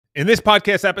In this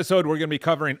podcast episode, we're going to be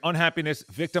covering unhappiness,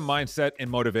 victim mindset, and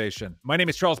motivation. My name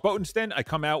is Charles Botensten. I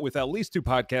come out with at least 2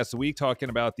 podcasts a week talking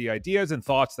about the ideas and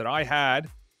thoughts that I had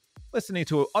listening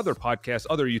to other podcasts,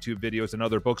 other YouTube videos, and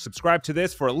other books. Subscribe to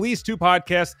this for at least 2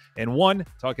 podcasts and 1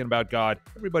 talking about God,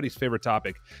 everybody's favorite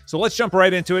topic. So let's jump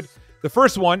right into it. The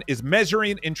first one is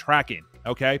measuring and tracking,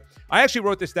 okay? I actually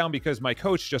wrote this down because my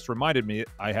coach just reminded me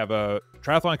I have a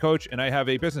triathlon coach and I have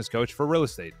a business coach for real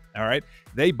estate, all right?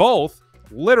 They both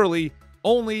literally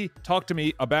only talk to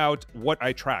me about what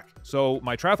I track. So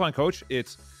my triathlon coach,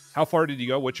 it's how far did you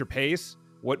go? What's your pace?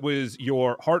 What was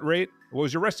your heart rate? What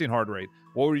was your resting heart rate?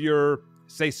 What were your,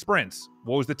 say, sprints?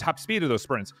 What was the top speed of those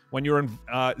sprints? When you're in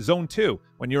zone 2,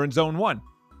 when you're in zone 1,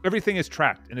 everything is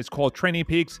tracked and it's called Training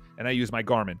Peaks, and I use my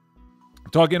Garmin.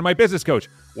 I'm talking to my business coach.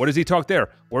 What does he talk there?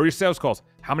 What were your sales calls?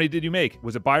 How many did you make?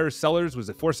 Was it buyers, sellers? Was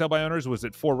it for sale by owners? Was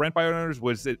it for rent by owners?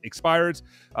 Was it expireds?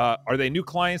 Are they new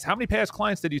clients? How many past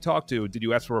clients did you talk to? Did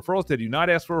you ask for referrals? Did you not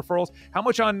ask for referrals? How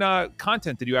much on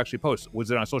content did you actually post?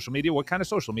 Was it on social media? What kind of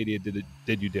social media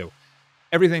did you do?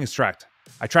 Everything is tracked.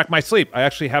 I track my sleep. I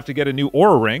actually have to get a new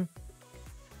Oura Ring.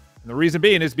 And the reason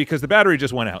being is because the battery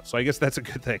just went out. So I guess that's a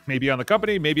good thing. Maybe on the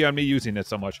company, maybe on me using it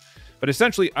so much. But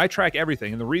essentially, I track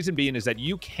everything. And the reason being is that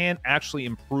you can't actually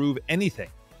improve anything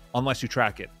unless you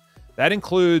track it. That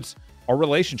includes a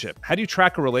relationship. How do you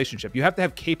track a relationship? You have to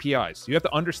have KPIs. You have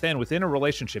to understand within a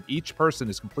relationship, each person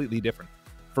is completely different.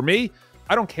 For me,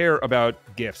 I don't care about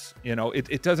gifts. You know,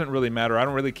 it doesn't really matter. I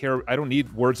don't really care. I don't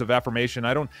need words of affirmation.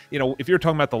 I don't, if you're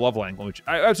talking about the love language,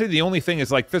 I would say the only thing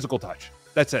is like physical touch.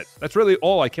 That's it. That's really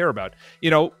all I care about.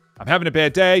 I'm having a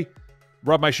bad day,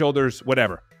 rub my shoulders,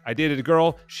 whatever. I dated a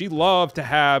girl. She loved to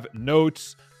have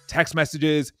notes, text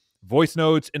messages, voice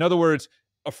notes. In other words,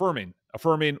 affirming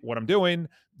what I'm doing,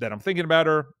 that I'm thinking about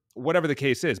her, whatever the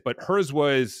case is. But hers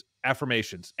was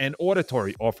affirmations and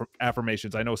auditory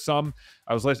affirmations. I know some.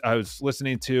 I was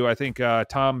listening to, I think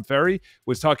Tom Ferry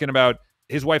was talking about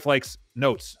his wife likes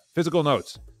notes, physical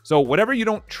notes. So whatever you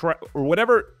don't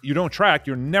track,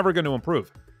 you're never going to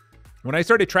improve. When I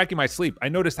started tracking my sleep, I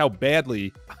noticed how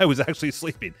badly I was actually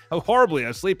sleeping, how horribly I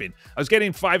was sleeping. I was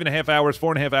getting 5.5 hours,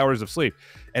 4.5 hours of sleep.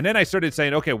 And then I started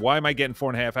saying, okay, why am I getting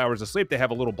 4.5 hours of sleep? They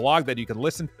have a little blog that you can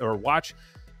listen or watch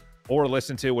or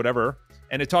listen to, whatever.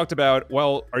 And it talked about,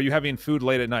 well, are you having food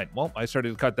late at night? Well, I started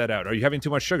to cut that out. Are you having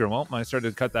too much sugar? Well, I started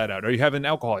to cut that out. Are you having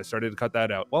alcohol? I started to cut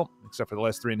that out. Well, except for the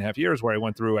last 3.5 years where I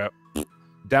went through a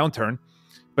downturn.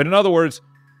 But in other words,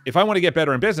 if I want to get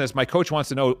better in business, my coach wants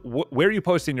to know, where are you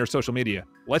posting your social media?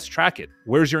 Let's track it.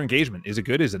 Where's your engagement? Is it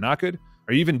good? Is it not good?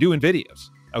 Are you even doing videos?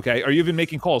 Okay. Are you even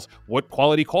making calls? What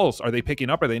quality calls are they picking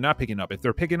up? Are they not picking up? If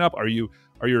they're picking up, are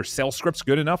your sales scripts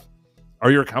good enough?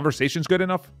 Are your conversations good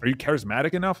enough? Are you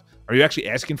charismatic enough? Are you actually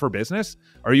asking for business?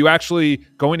 Are you actually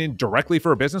going in directly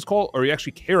for a business call? Or you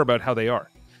actually care about how they are?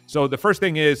 So the first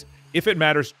thing is, if it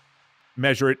matters,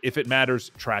 measure it. If it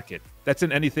matters, track it. That's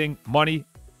in anything: money,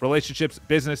 relationships,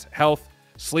 business, health,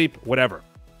 sleep, whatever.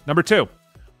 Number 2,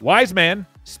 wise man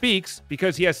speaks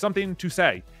because he has something to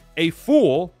say. A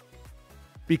fool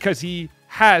because he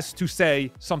has to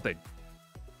say something.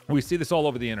 We see this all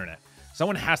over the internet.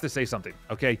 Someone has to say something,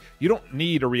 okay? You don't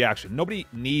need a reaction. Nobody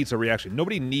needs a reaction.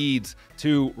 Nobody needs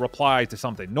to reply to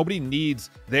something. Nobody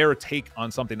needs their take on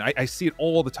something. I see it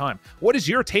all the time. What is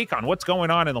your take on what's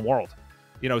going on in the world?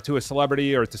 To a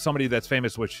celebrity or to somebody that's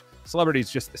famous, which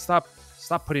celebrities, just stop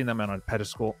putting them on a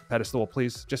pedestal,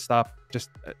 please. Just stop.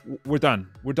 We're done.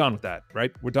 We're done with that,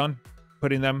 right? We're done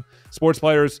putting them, sports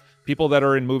players, people that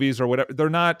are in movies or whatever. They're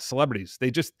not celebrities. They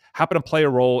just happen to play a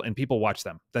role and people watch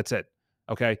them. That's it.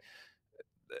 Okay.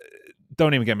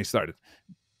 Don't even get me started.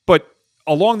 But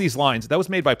along these lines, that was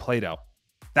made by Plato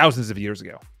thousands of years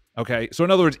ago. Okay. So in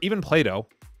other words, even Plato,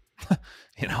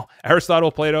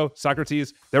 Aristotle, Plato,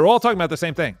 Socrates, they're all talking about the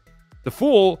same thing. The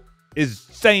fool is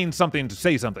saying something to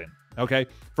say something. Okay.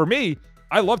 For me,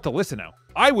 I love to listen now.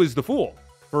 I was the fool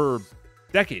for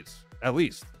decades, at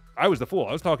least. I was the fool.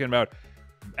 I was talking about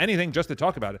anything just to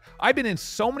talk about it. I've been in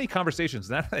so many conversations,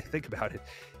 now that I think about it,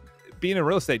 being in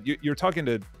real estate, you're talking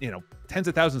to, tens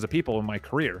of thousands of people in my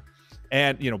career.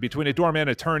 And, between a doorman,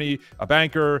 attorney, a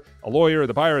banker, a lawyer,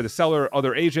 the buyer, the seller,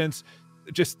 other agents,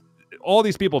 just all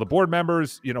these people, the board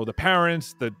members, the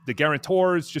parents, the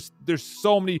guarantors, just there's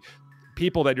so many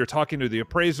people that you're talking to, the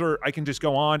appraiser. I can just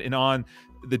go on and on.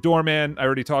 The doorman, I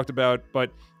already talked about,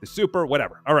 but the super,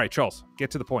 whatever. All right, Charles,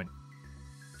 get to the point.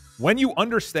 When you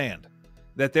understand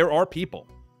that there are people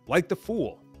like the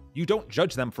fool, you don't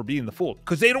judge them for being the fool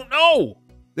because they don't know.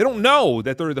 They don't know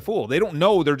that they're the fool. They don't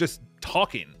know. They're just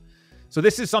talking. So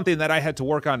this is something that I had to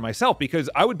work on myself, because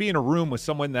I would be in a room with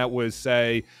someone that was,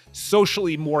 say,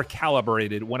 socially more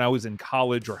calibrated when I was in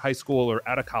college or high school or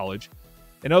out of college.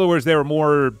 In other words, they were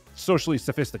more socially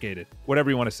sophisticated, whatever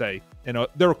you want to say. You know,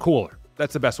 they were cooler.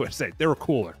 That's the best way to say it. They were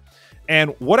cooler.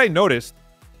 And what I noticed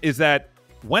is that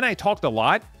when I talked a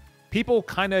lot, people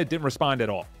kind of didn't respond at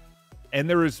all. And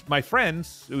there was my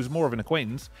friends, it was more of an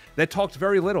acquaintance, that talked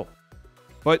very little.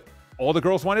 But all the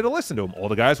girls wanted to listen to him. All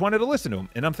the guys wanted to listen to him.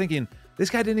 And I'm thinking, this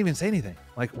guy didn't even say anything.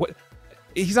 Like, what?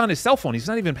 He's on his cell phone. He's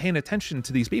not even paying attention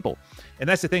to these people. And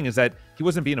that's the thing, is that he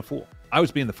wasn't being a fool. I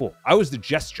was being the fool. I was the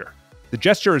gesture. The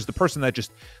gesture is the person that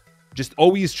just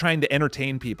always trying to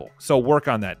entertain people. So work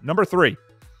on that. Number 3,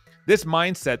 this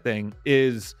mindset thing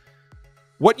is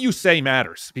what you say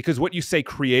matters, because what you say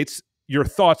creates. Your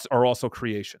thoughts are also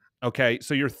creation. Okay.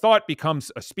 So your thought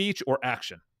becomes a speech or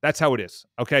action. That's how it is.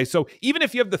 Okay. So even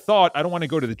if you have the thought, I don't want to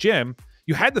go to the gym,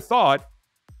 you had the thought,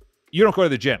 you don't go to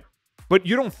the gym. But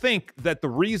you don't think that the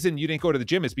reason you didn't go to the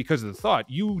gym is because of the thought.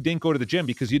 You didn't go to the gym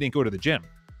because you didn't go to the gym.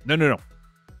 No.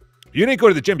 You didn't go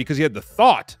to the gym because you had the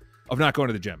thought of not going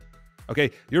to the gym.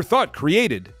 Okay. Your thought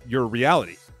created your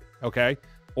reality. Okay.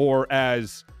 Or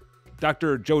as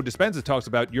Dr. Joe Dispenza talks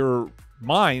about, your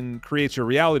mind creates your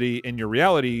reality, and your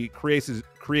reality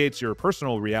creates your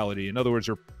personal reality. In other words,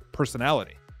 your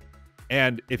personality.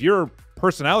 And if your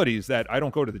personality is that I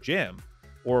don't go to the gym,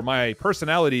 or my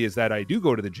personality is that I do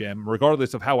go to the gym,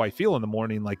 regardless of how I feel in the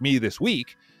morning, like me this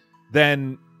week,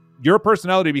 then your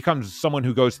personality becomes someone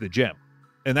who goes to the gym.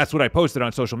 And that's what I posted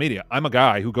on social media. I'm a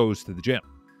guy who goes to the gym.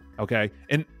 Okay.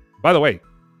 And by the way,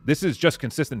 this is just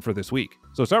consistent for this week.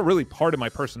 So it's not really part of my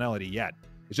personality yet.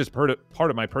 It's just part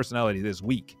of my personality this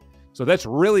week. So that's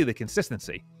really the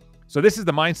consistency. So this is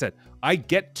the mindset. I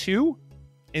get to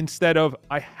instead of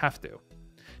I have to.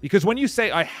 Because when you say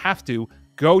I have to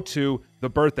go to the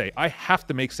birthday, I have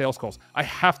to make sales calls, I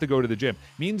have to go to the gym,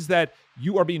 means that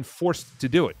you are being forced to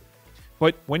do it.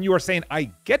 But when you are saying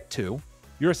I get to,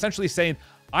 you're essentially saying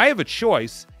I have a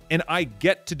choice and I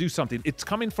get to do something. It's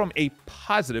coming from a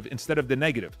positive instead of the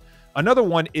negative. Another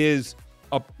one is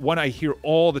one I hear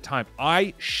all the time.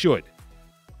 I should.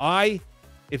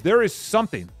 If there is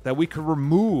something that we could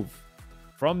remove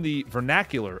from the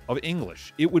vernacular of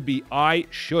English, it would be I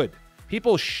should.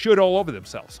 People should all over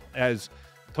themselves, as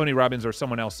Tony Robbins or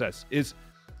someone else says, is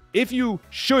if you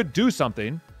should do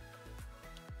something,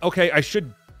 okay, I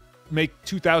should make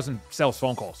 2,000 sales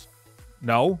phone calls.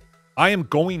 No, I am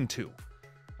going to.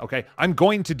 Okay, I'm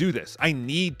going to do this. I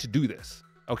need to do this.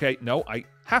 Okay, no, I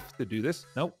have to do this.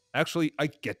 No, actually, I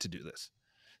get to do this.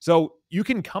 So you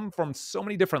can come from so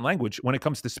many different language when it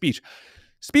comes to speech.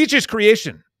 Speech is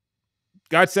creation.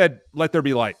 God said, let there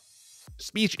be light.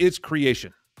 Speech is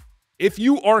creation. If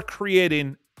you are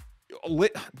creating,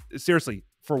 seriously,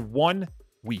 for 1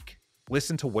 week,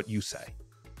 listen to what you say.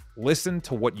 Listen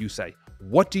to what you say.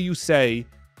 What do you say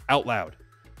out loud?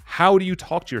 How do you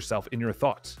talk to yourself in your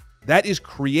thoughts? That is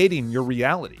creating your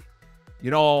reality. You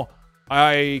know,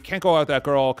 I can't go out with that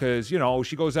girl because, you know,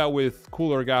 she goes out with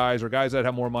cooler guys or guys that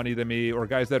have more money than me or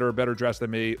guys that are better dressed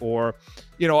than me. Or,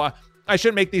 you know, I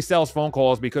shouldn't make these sales phone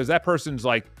calls because that person's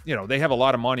like, you know, they have a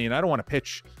lot of money and I don't want to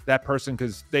pitch that person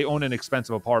because they own an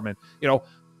expensive apartment. You know,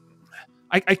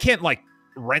 I can't like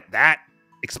rent that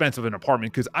expensive an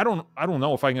apartment because I don't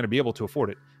know if I'm going to be able to afford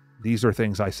it. These are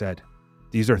things I said.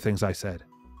 These are things I said.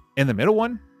 In the middle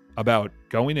one, about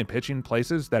going and pitching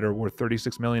places that are worth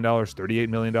 $36 million, $38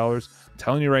 million. I'm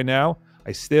telling you right now,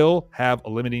 I still have a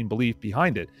limiting belief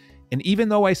behind it. And even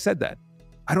though I said that,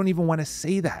 I don't even want to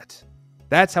say that.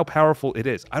 That's how powerful it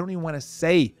is. I don't even want to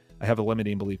say I have a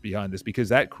limiting belief behind this because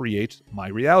that creates my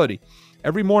reality.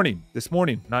 Every morning, this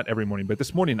morning, not every morning, but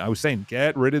this morning, I was saying,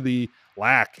 get rid of the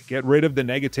lack, get rid of the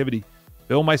negativity,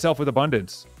 fill myself with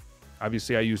abundance.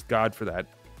 Obviously, I used God for that.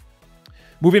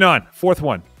 Moving on, fourth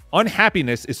one.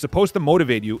 Unhappiness is supposed to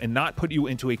motivate you and not put you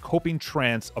into a coping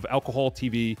trance of alcohol,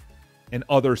 TV, and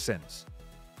other sins.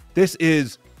 This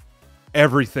is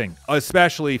everything,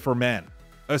 especially for men.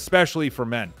 Especially for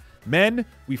men. Men,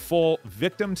 we fall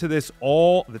victim to this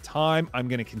all the time. I'm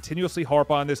going to continuously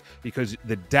harp on this because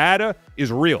the data is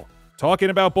real. Talking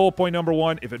about bullet point number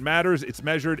 1, if it matters, it's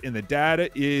measured, and the data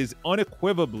is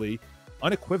unequivocally,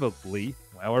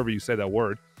 however you say that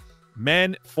word,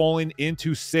 men falling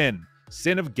into sin.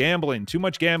 Sin of gambling, too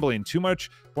much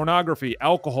pornography,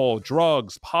 alcohol,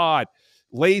 drugs, pot,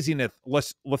 laziness,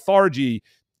 lethargy,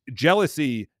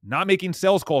 jealousy, not making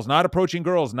sales calls, not approaching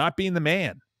girls, not being the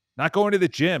man, not going to the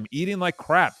gym, eating like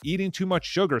crap, eating too much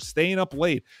sugar, staying up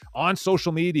late, on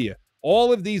social media.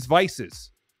 All of these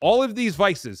vices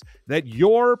that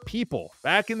your people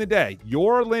back in the day,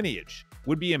 your lineage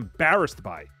would be embarrassed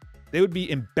by. They would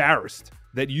be embarrassed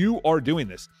that you are doing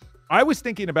this. I was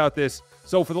thinking about this.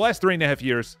 So for the last 3.5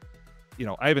 years,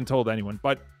 I haven't told anyone,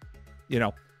 but,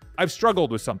 I've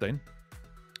struggled with something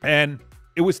and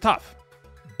it was tough.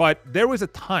 But there was a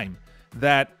time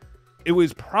that it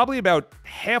was probably about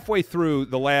halfway through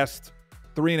the last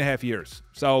 3.5 years.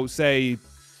 So say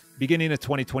beginning of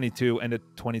 2022, end of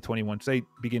 2021, say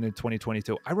beginning of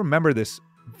 2022. I remember this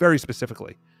very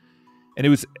specifically. And it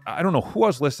was, I don't know who I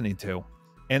was listening to.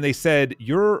 And they said,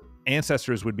 your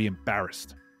ancestors would be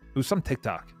embarrassed. It was some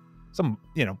TikTok, some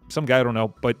guy I don't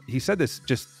know. But he said this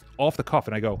just off the cuff.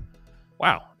 And I go,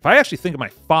 wow, if I actually think of my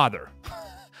father,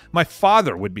 my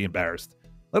father would be embarrassed,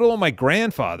 let alone my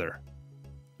grandfather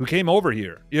who came over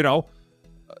here,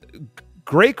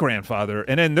 great-grandfather.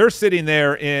 And then they're sitting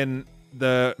there in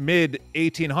the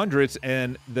mid-1800s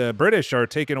and the British are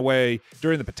taken away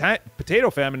during the potato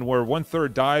famine where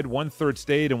 1/3 died, 1/3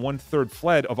 stayed, and 1/3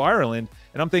 fled of Ireland.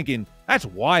 And I'm thinking, that's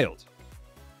wild.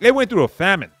 They went through a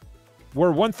famine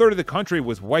where 1/3 of the country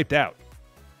was wiped out.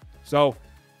 So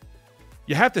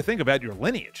you have to think about your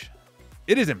lineage.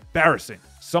 It is embarrassing.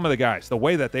 Some of the guys, the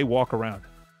way that they walk around,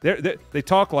 they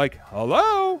talk like,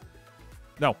 hello.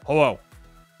 No, hello.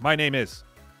 My name is.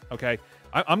 Okay.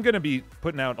 I'm going to be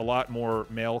putting out a lot more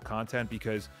male content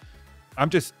because I'm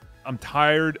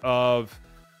tired of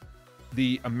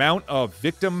the amount of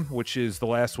victim, which is the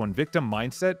last one, victim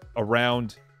mindset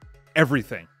around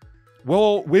everything.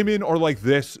 Well, women are like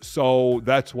this, so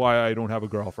that's why I don't have a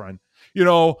girlfriend.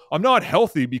 I'm not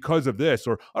healthy because of this,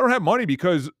 or I don't have money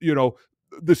because,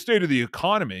 the state of the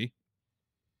economy.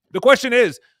 The question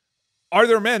is, are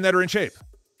there men that are in shape?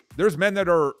 There's men that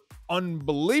are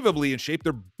unbelievably in shape.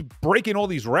 They're breaking all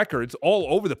these records all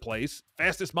over the place.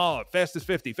 Fastest mile, fastest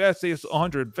 50, fastest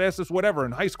 100, fastest whatever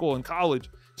in high school and college.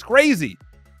 It's crazy.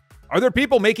 Are there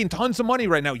people making tons of money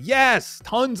right now? Yes,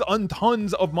 tons and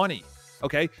tons of money.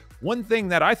 Okay. One thing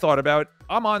that I thought about,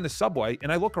 I'm on the subway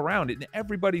and I look around and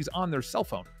everybody's on their cell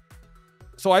phone.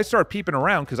 So I start peeping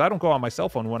around because I don't go on my cell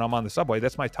phone when I'm on the subway.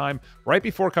 That's my time right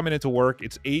before coming into work.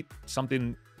 It's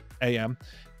 8-something a.m.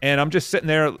 And I'm just sitting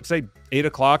there, say 8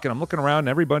 o'clock, and I'm looking around and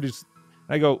everybody's,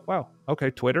 and I go, wow,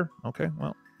 okay, Twitter. Okay,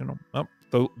 well,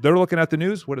 so they're looking at the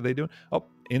news. What are they doing? Oh,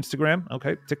 Instagram.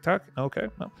 Okay, TikTok. Okay,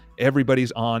 well,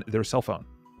 everybody's on their cell phone.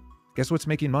 Guess what's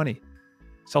making money?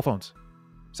 Cell phones,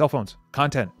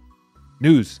 content,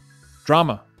 news,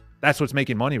 drama. That's what's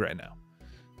making money right now.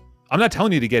 I'm not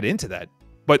telling you to get into that,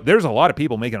 but there's a lot of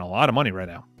people making a lot of money right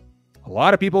now. A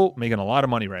lot of people making a lot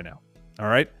of money right now. All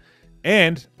right.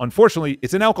 And unfortunately,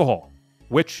 it's in alcohol,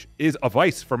 which is a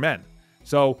vice for men.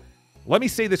 So let me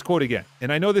say this quote again.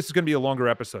 And I know this is going to be a longer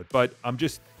episode, but I'm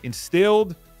just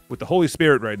instilled with the Holy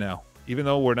Spirit right now, even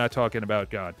though we're not talking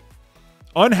about God.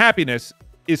 Unhappiness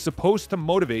is supposed to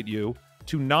motivate you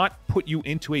to not put you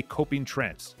into a coping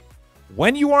trance.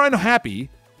 When you are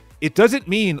unhappy, it doesn't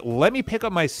mean, let me pick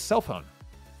up my cell phone.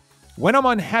 When I'm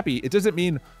unhappy, it doesn't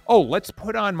mean, oh, let's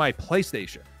put on my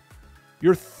PlayStation.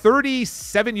 You're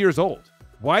 37 years old.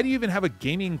 Why do you even have a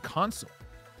gaming console?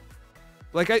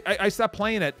 Like I stopped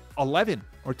playing at 11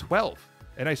 or 12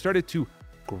 and I started to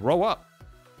grow up.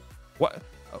 What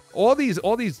all these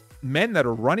men that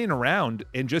are running around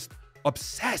and just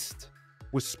obsessed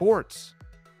with sports.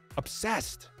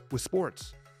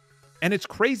 And it's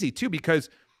crazy too,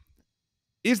 because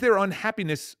is there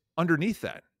unhappiness underneath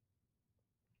that?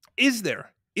 Is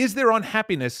there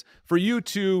unhappiness for you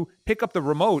to pick up the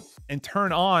remote and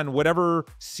turn on whatever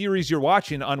series you're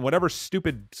watching on whatever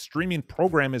stupid streaming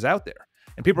program is out there?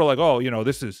 And people are like, oh,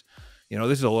 this is a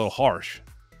little harsh.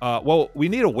 Well, we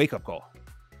need a wake-up call.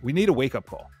 We need a wake-up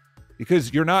call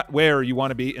because you're not where you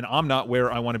want to be and I'm not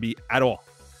where I want to be at all.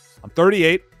 I'm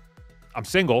 38. I'm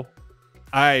single.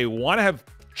 I want to have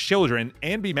children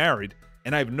and be married,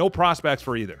 and I have no prospects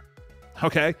for either.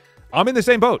 Okay? I'm in the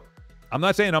same boat. I'm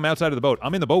not saying I'm outside of the boat.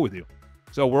 I'm in the boat with you.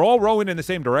 So we're all rowing in the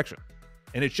same direction.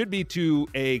 And it should be to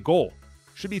a goal.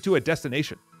 Should be to a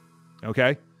destination.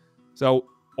 Okay? So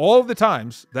all of the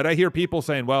times that I hear people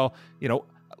saying, well,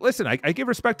 listen, I give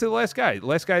respect to the last guy. The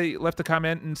last guy left a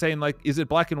comment and saying, like, is it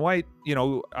black and white?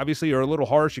 Obviously you're a little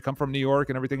harsh. You come from New York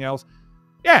and everything else.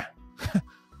 Yeah.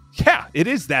 Yeah, it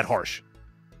is that harsh.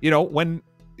 When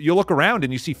you look around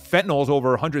and you see fentanyl's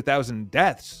over 100,000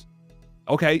 deaths,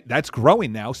 okay, that's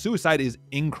growing now. Suicide is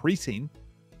increasing.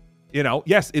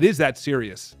 Yes, it is that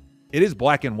serious. It is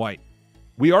black and white.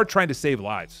 We are trying to save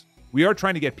lives. We are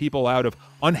trying to get people out of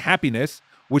unhappiness,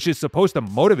 which is supposed to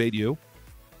motivate you.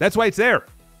 That's why it's there.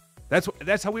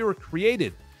 That's how we were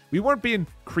created. We weren't being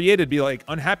created to be like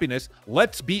unhappiness.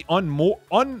 Let's be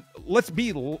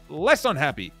less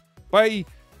unhappy by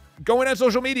going on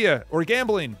social media or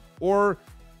gambling or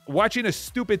watching a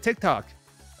stupid TikTok,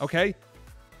 okay?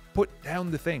 Put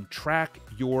down the thing. Track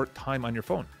your time on your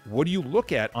phone. What do you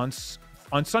look at on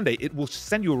Sunday? It will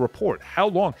send you a report. How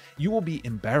long? You will be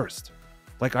embarrassed,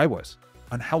 like I was,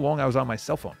 on how long I was on my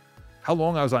cell phone, how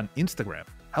long I was on Instagram,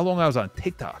 how long I was on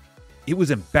TikTok. It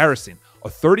was embarrassing. A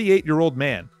 38-year-old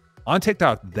man on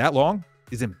TikTok that long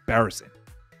is embarrassing.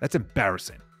 That's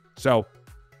embarrassing. So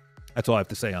that's all I have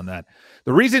to say on that.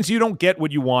 The reasons you don't get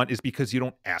what you want is because you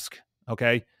don't ask,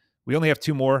 okay? We only have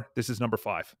 2 more. This is number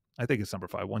 5. I think it's number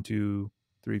 5. 1, 2,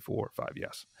 3, 4, 5.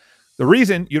 Yes. The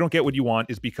reason you don't get what you want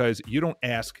is because you don't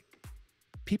ask.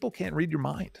 People can't read your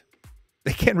mind.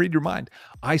 They can't read your mind.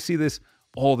 I see this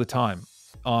all the time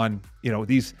on,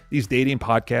 these dating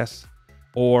podcasts,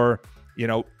 or,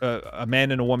 a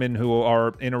man and a woman who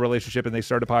are in a relationship and they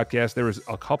start a podcast. There was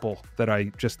a couple that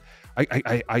I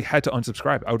had to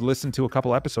unsubscribe. I would listen to a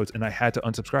couple episodes and I had to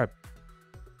unsubscribe.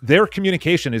 Their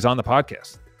communication is on the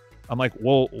podcast. I'm like,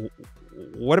 well,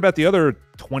 what about the other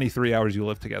 23 hours you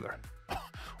live together?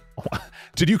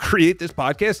 Did you create this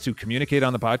podcast to communicate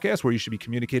on the podcast, where you should be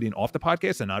communicating off the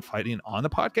podcast and not fighting on the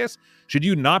podcast?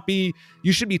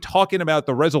 You should be talking about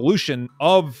the resolution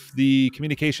of the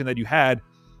communication that you had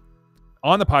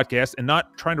on the podcast and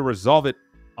not trying to resolve it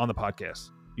on the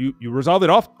podcast. You resolve it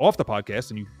off the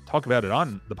podcast and you talk about it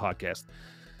on the podcast.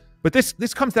 But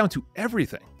this comes down to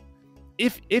everything.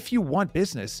 If you want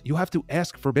business, you have to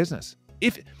ask for business.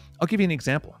 I'll give you an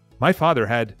example. My father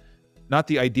had not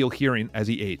the ideal hearing as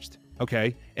he aged,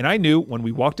 okay? And I knew when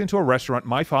we walked into a restaurant,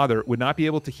 my father would not be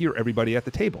able to hear everybody at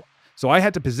the table. So I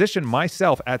had to position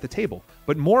myself at the table.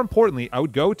 But more importantly, I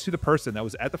would go to the person that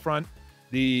was at the front,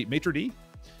 the maitre d',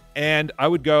 and I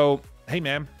would go, hey,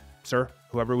 ma'am, sir,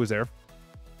 whoever was there.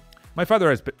 My father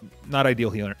has not ideal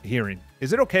hearing.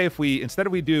 Is it okay if instead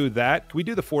of we do that, can we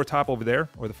do the 4 top over there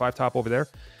or the 5 top over there?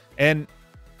 And,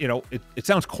 it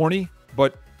sounds corny,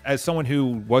 but as someone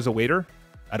who was a waiter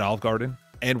at Olive Garden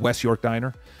and West York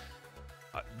Diner,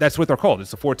 that's what they're called.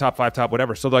 It's the 4 top, 5 top,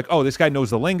 whatever. So they're like, oh, this guy knows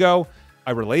the lingo.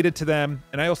 I related to them.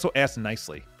 And I also asked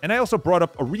nicely. And I also brought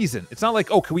up a reason. It's not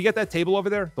like, oh, can we get that table over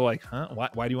there? They're like, huh?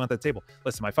 Why do you want that table?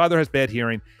 Listen, my father has bad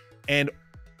hearing. And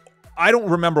I don't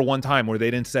remember one time where they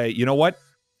didn't say, you know what?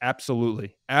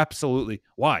 Absolutely. Absolutely.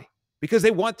 Why? Because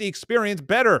they want the experience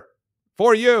better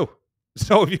for you.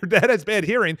 So if your dad has bad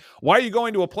hearing, why are you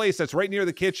going to a place that's right near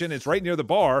the kitchen? It's right near the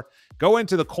bar. Go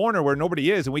into the corner where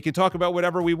nobody is, and we can talk about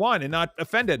whatever we want and not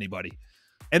offend anybody.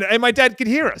 And my dad could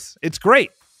hear us. It's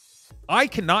great. I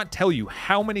cannot tell you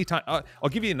how many times. I'll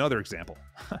give you another example.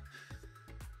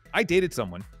 I dated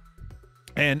someone,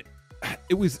 and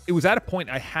it was at a point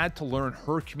I had to learn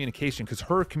her communication, because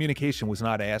her communication was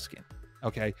not asking.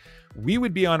 Okay, we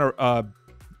would be on a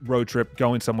road trip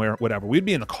going somewhere, whatever. We'd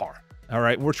be in the car. All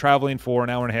right, we're traveling for an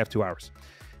hour and a half, 2 hours,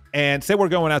 and say we're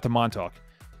going out to Montauk.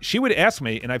 She would ask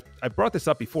me, and I've brought this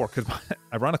up before, because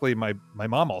ironically my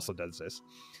mom also does this.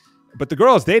 But the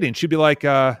girl I was dating, she'd be like,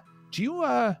 do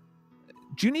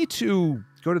you need to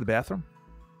go to the bathroom?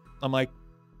 I'm like,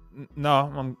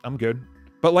 no, I'm good.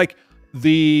 But like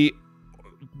the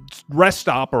rest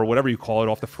stop or whatever you call it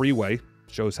off the freeway,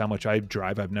 shows how much I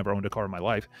drive. I've never owned a car in my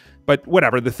life. But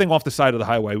whatever, the thing off the side of the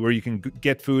highway where you can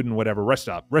get food and whatever, rest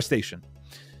station.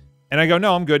 And I go,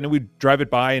 no, I'm good. And we drive it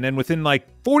by. And then within like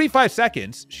 45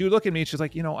 seconds, she would look at me and she's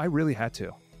like, I really had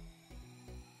to.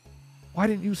 Why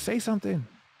didn't you say something?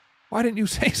 Why didn't you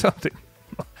say something?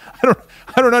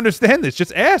 I don't understand this.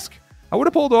 Just ask. I would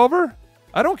have pulled over.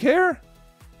 I don't care.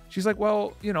 She's like,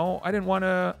 well, I didn't want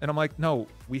to. And I'm like, no,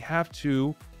 we have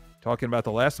to, talking about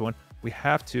the last one, we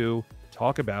have to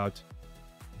talk about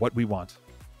what we want.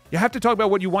 You have to talk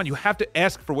about what you want. You have to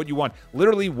ask for what you want.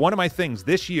 Literally, one of my things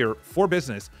this year for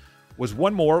business was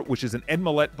One More, which is an Ed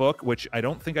Millett book, which I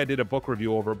don't think I did a book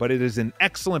review over, but it is an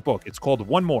excellent book. It's called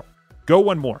One More. Go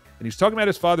one more. And he's talking about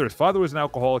his father. His father was an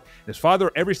alcoholic. His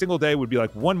father every single day would be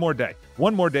like, one more day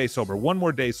sober, one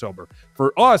more day sober.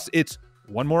 For us, it's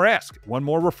one more ask, one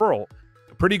more referral.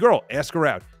 A pretty girl, ask her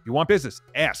out. You want business?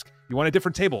 Ask. You want a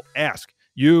different table? Ask.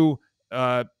 Even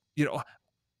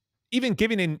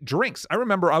giving in drinks. I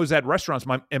remember I was at restaurants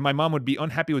and my mom would be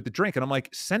unhappy with the drink. And I'm like,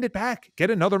 send it back.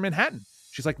 Get another Manhattan.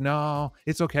 She's like, no,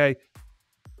 it's okay.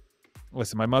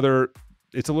 Listen, my mother,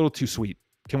 it's a little too sweet.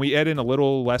 Can we add in a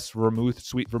little less vermouth,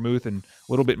 sweet vermouth, and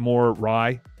a little bit more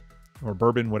rye or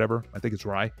bourbon, whatever? I think it's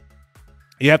rye.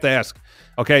 You have to ask.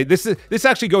 Okay, this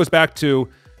actually goes back to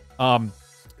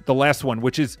the last one,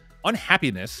 which is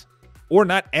unhappiness or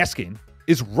not asking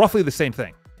is roughly the same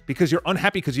thing, because you're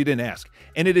unhappy because you didn't ask.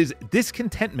 And it is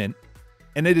discontentment,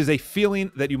 and it is a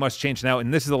feeling that you must change now.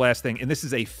 And this is the last thing, and this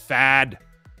is a fad.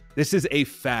 This is a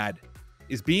fad.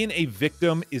 Being a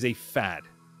victim is a fad.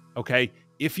 Okay.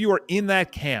 If you are in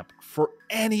that camp for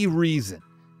any reason,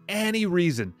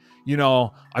 you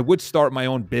know, I would start my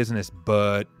own business,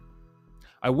 but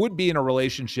I would be in a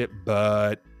relationship,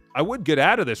 but I would get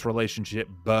out of this relationship,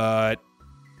 but,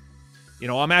 you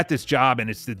know, I'm at this job and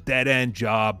it's the dead end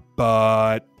job,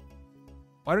 but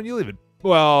why don't you leave it?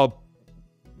 Well,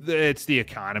 it's the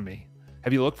economy.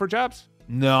 Have you looked for jobs?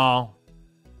 No.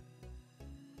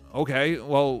 Okay.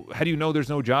 Well, how do you know there's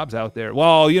no jobs out there?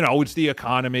 Well, you know, it's the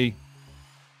economy.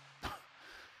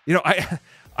 You know,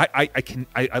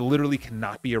 I literally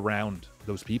cannot be around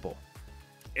those people.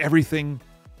 Everything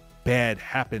bad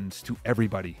happens to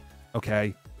everybody.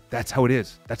 Okay. That's how it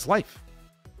is. That's life.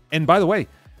 And by the way,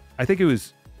 I think it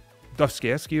was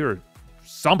Dostoevsky or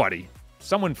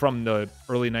someone from the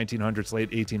early 1900s, late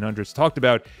 1800s talked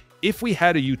about if we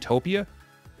had a utopia,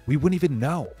 we wouldn't even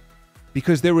know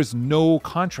because there was no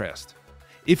contrast.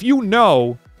 If you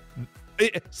know,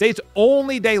 say it's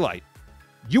only daylight,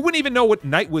 you wouldn't even know what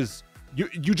night was.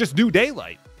 You just knew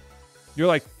daylight. You're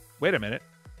like, wait a minute.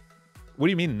 What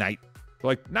do you mean night?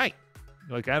 You're like, night.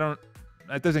 You're like,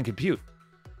 that doesn't compute.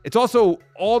 It's also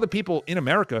all the people in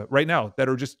America right now that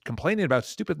are just complaining about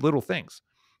stupid little things.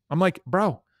 I'm like,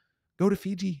 bro, go to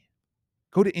Fiji,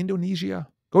 go to Indonesia,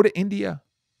 go to India,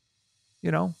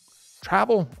 you know,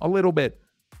 travel a little bit.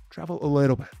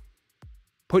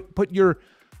 Put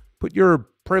your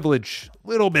privilege a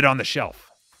little bit on the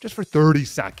shelf just for 30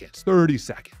 seconds,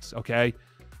 okay?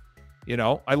 You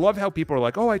know, I love how people are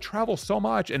like, oh, I travel so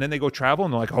much. And then they go travel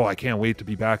and they're like, oh, I can't wait to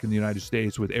be back in the United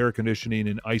States with air conditioning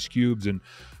and ice cubes and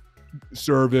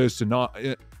service and not.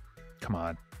 Come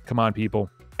on, people.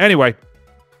 Anyway,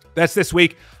 that's this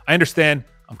week. I understand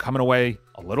I'm coming away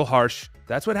a little harsh.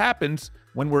 That's what happens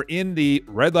when we're in the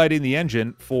red lighting the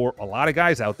engine for a lot of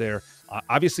guys out there.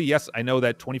 Obviously, yes, I know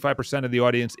that 25% of the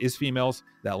audience is females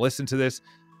that listen to this.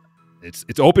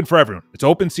 It's open for everyone. It's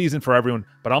open season for everyone.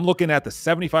 But I'm looking at the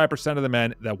 75% of the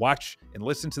men that watch and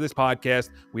listen to this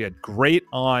podcast. We had great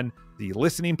on the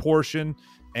listening portion,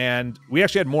 and we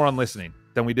actually had more on listening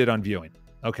than we did on viewing.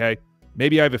 Okay?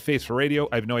 Maybe I have a face for radio.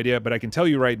 I have no idea. But I can tell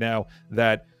you right now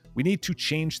that we need to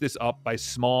change this up by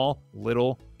small,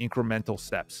 little, incremental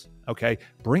steps. Okay?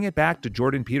 Bring it back to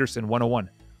Jordan Peterson 101.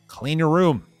 Clean your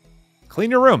room. Clean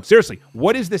your room. Seriously,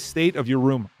 what is the state of your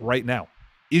room right now?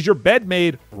 Is your bed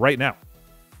made right now?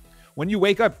 When you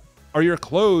wake up, are your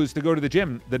clothes to go to the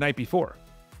gym the night before?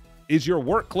 Is your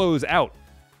work clothes out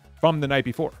from the night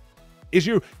before?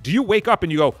 Do you wake up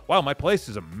and you go, wow, my place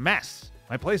is a mess.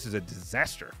 My place is a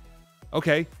disaster.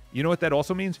 Okay, you know what that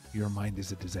also means? Your mind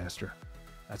is a disaster.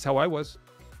 That's how I was.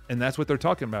 And that's what they're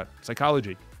talking about,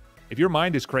 psychology. If your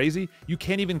mind is crazy, you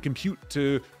can't even compute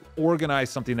to organize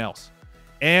something else.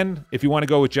 And if you want to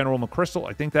go with General McChrystal,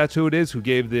 I think that's who it is, who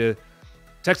gave the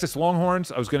Texas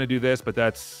Longhorns. I was going to do this, but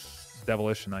that's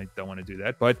devilish, and I don't want to do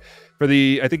that. But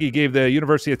I think he gave the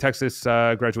University of Texas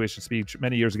graduation speech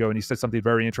many years ago, and he said something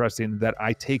very interesting that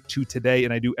I take to today,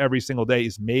 and I do every single day,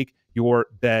 is make your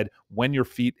bed when your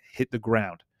feet hit the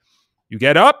ground. You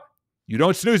get up, you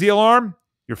don't snooze the alarm,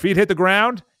 your feet hit the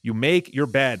ground, you make your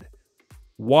bed.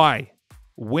 Why?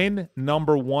 Win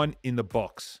number one in the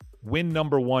books. Win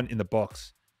number one in the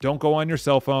books. Don't go on your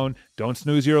cell phone. Don't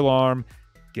snooze your alarm.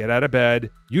 Get out of bed.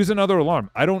 Use another alarm.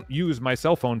 I don't use my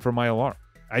cell phone for my alarm.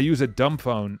 I use a dumb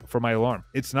phone for my alarm.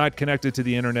 It's not connected to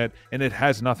the internet, and it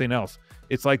has nothing else.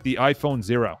 It's like the iPhone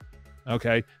 0,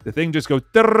 okay? The thing just goes,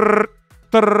 drrr,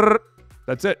 drrr.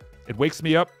 That's it. It wakes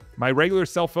me up. My regular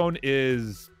cell phone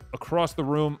is across the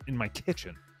room in my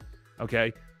kitchen,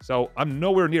 okay? So I'm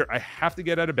nowhere near. I have to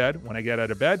get out of bed. When I get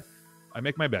out of bed, I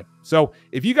make my bed. So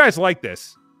if you guys like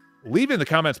this, leave in the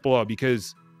comments below,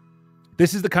 because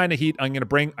this is the kind of heat I'm going to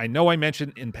bring. I know I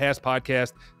mentioned in past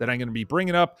podcasts that I'm going to be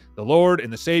bringing up the Lord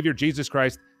and the Savior, Jesus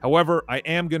Christ. However, I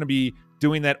am going to be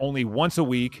doing that only once a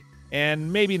week,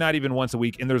 and maybe not even once a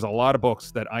week. And there's a lot of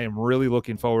books that I am really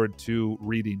looking forward to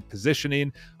reading.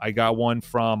 Positioning. I got one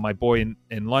from my boy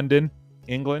in London,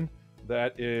 England.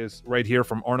 That is right here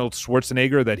from Arnold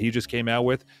Schwarzenegger that he just came out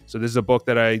with. So this is a book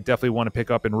that I definitely want to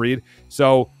pick up and read.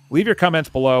 So leave your comments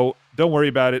below. Don't worry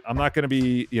about it. I'm not going to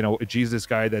be, a Jesus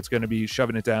guy that's going to be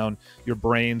shoving it down your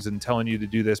brains and telling you to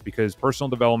do this, because personal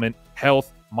development,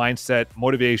 health, mindset,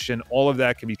 motivation, all of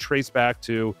that can be traced back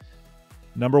to,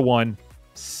 number one,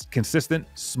 consistent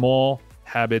small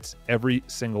habits every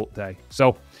single day. So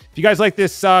if you guys like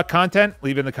this content,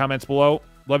 leave it in the comments below.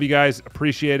 Love you guys.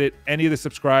 Appreciate it. Any of the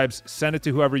subscribes, send it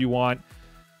to whoever you want.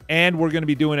 And we're going to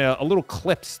be doing a little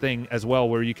clips thing as well,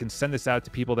 where you can send this out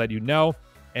to people that you know.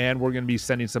 And we're going to be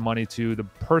sending some money to the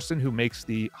person who makes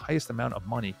the highest amount of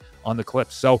money on the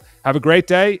clips. So have a great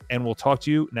day, and we'll talk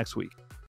to you next week.